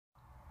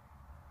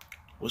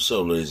What's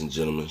up, ladies and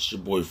gentlemen? It's your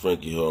boy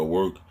Frankie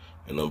Hardwork,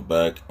 and I'm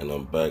back, and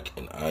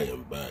I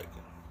am back.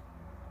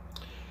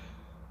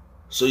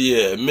 So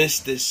yeah,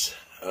 amidst this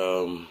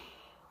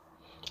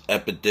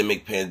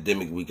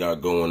pandemic we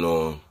got going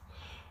on,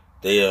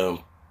 they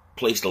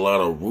placed a lot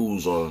of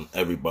rules on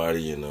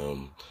everybody, and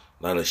a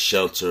lot of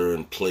shelter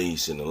in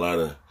place, and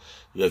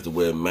you have to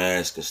wear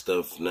masks and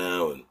stuff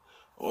now, and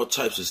all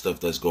types of stuff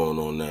that's going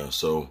on now.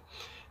 So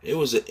it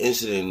was an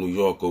incident in New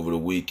York over the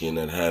weekend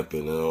that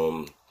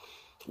happened.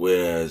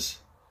 Whereas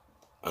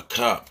a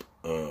cop,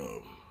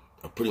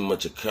 pretty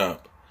much a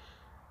cop,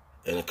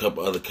 and a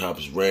couple other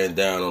cops ran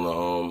down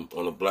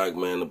on a black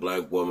man, a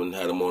black woman,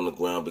 had him on the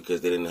ground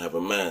because they didn't have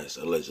a mask,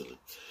 allegedly.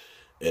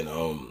 And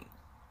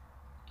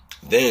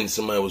then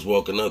somebody was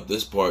walking up.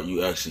 This part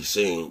you actually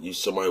seen.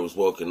 Somebody was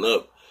walking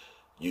up.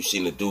 You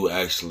seen the dude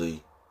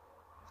actually,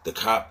 the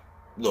cop,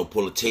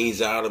 pull a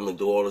taser out of him and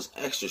do all this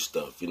extra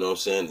stuff. You know what I'm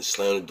saying? And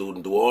slam the dude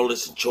and do all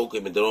this and choke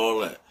him and do all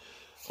that.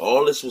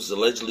 All this was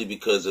allegedly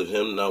because of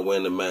him not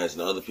wearing the mask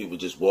and other people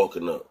just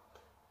walking up.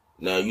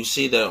 Now, you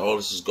see that all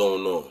this is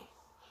going on.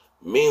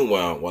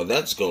 Meanwhile, while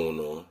that's going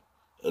on,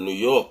 in New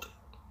York,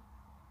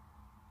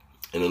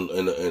 in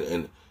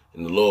the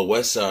Lower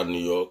West Side of New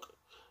York,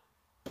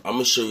 I'm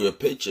going to show you a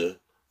picture,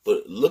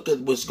 but look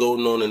at what's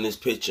going on in this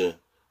picture.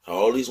 How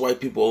all these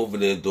white people over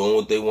there doing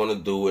what they want to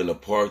do in the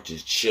park,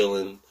 just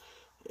chilling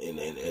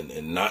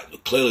and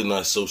clearly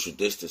not social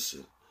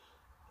distancing.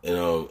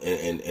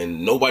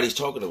 And nobody's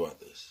talking about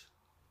this.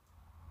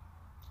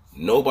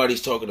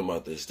 Nobody's talking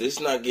about this. This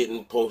not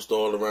getting posted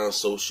all around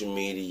social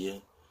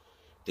media.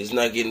 This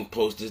not getting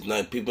posted.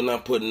 People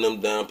not putting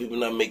them down. People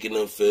not making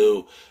them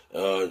feel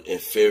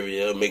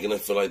inferior, making them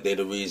feel like they're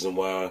the reason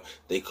why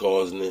they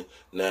causing it.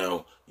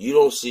 Now, you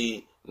don't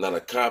see not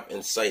a cop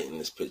in sight in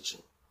this picture.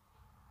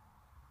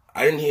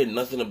 I didn't hear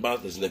nothing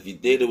about this, and if you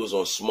did, it was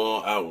on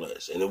small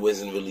outlets, and it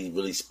wasn't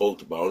really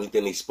spoke about. The only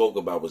thing they spoke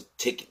about was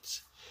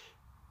tickets.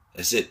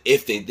 I said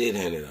if they did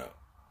hand it out.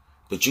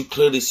 But you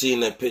clearly see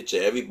in that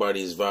picture,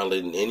 everybody is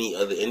violating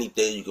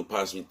anything you could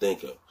possibly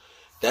think of.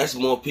 That's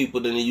more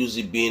people than they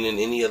usually being in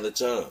any other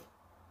time.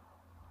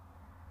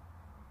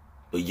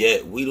 But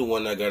yet, we the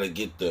one that gotta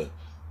get the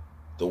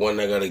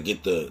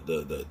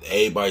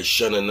everybody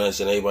shunning us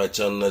and everybody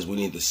telling us we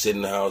need to sit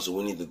in the house and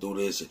we need to do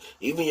this.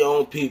 Even your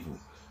own people.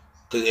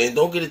 And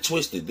don't get it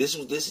twisted. This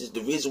is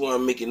the reason why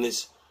I'm making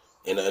this,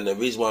 and the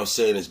reason why I'm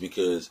saying this,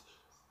 because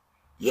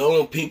your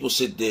own people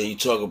sit there and you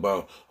talk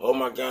about, oh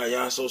my God,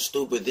 y'all so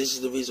stupid. This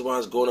is the reason why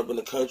it's going up in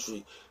the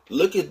country.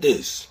 Look at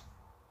this.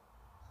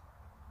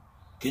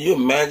 Can you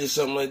imagine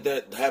something like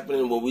that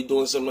happening when we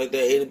doing something like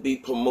that? It'd be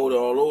promoted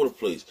all over the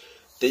place.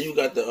 Then you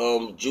got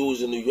the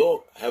Jews in New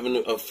York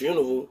having a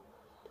funeral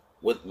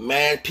with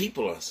mad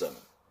people outside.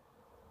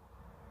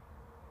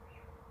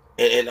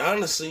 And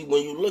honestly,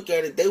 when you look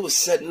at it, they were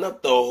setting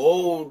up the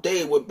whole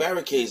day with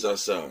barricades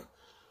outside.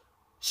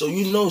 So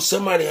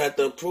somebody had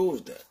to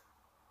approve that.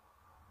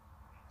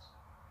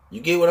 You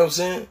get what I'm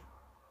saying?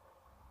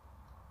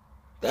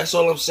 That's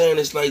all I'm saying.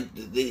 It's like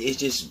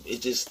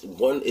it's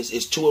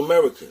two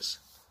Americas.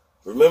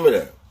 Remember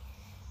that.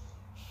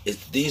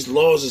 These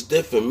laws is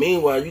different.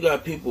 Meanwhile, you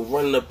got people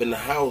running up in the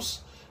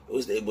house.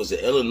 It was in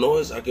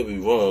Illinois. I could be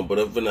wrong, but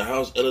up in the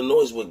house,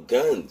 Illinois, with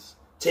guns,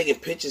 taking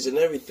pictures and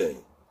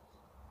everything.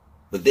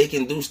 But they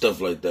can do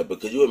stuff like that.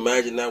 But could you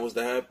imagine that was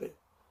to happen?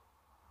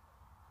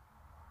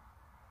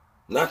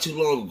 Not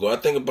too long ago, I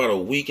think about a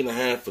week and a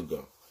half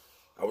ago,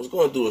 I was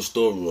going to do a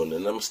story on it,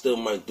 and I still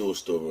might do a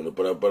story on it,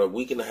 but about a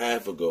week and a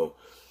half ago,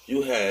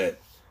 you had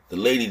the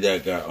lady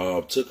that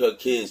took her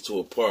kids to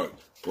a park,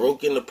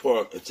 broke in the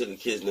park, and took her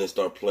kids in there and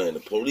started playing. The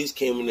police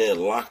came in there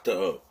and locked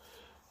her up.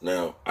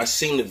 Now, I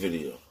seen the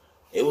video.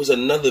 It was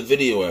another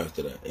video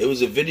after that. It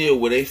was a video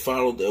where they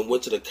followed and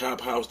went to the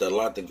cop house that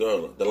locked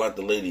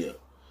the lady up.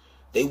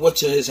 They went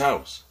to his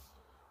house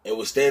and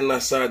was standing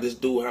outside this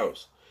dude's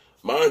house.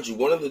 Mind you,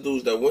 one of the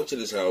dudes that went to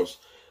this house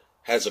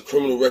has a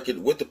criminal record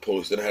with the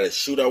police, that had a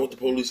shootout with the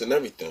police and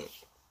everything.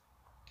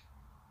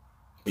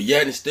 But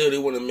yet and still, they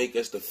want to make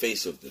us the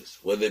face of this,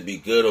 whether it be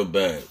good or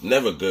bad.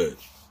 Never good.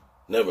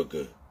 Never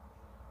good.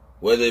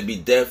 Whether it be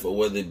death or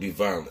whether it be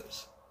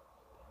violence.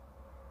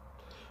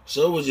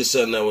 So it was just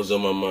something that was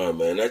on my mind,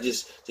 man. I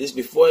just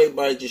before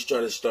everybody just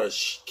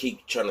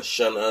keep trying to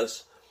shun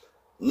us,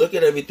 look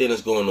at everything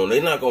that's going on.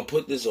 They're not going to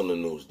put this on the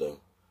news, though.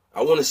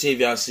 I want to see if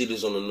y'all see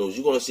this on the news.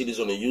 You're going to see this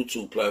on the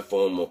YouTube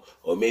platform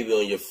or maybe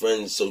on your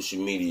friends'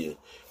 social media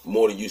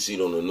more than you see it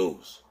on the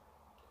news.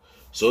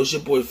 So it's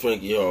your boy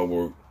Frankie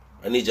Hardwork.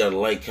 I need y'all to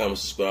like, comment,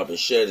 subscribe, and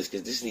share this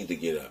because this needs to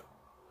get out.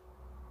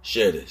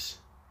 Share this.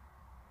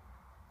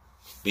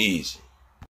 Be easy.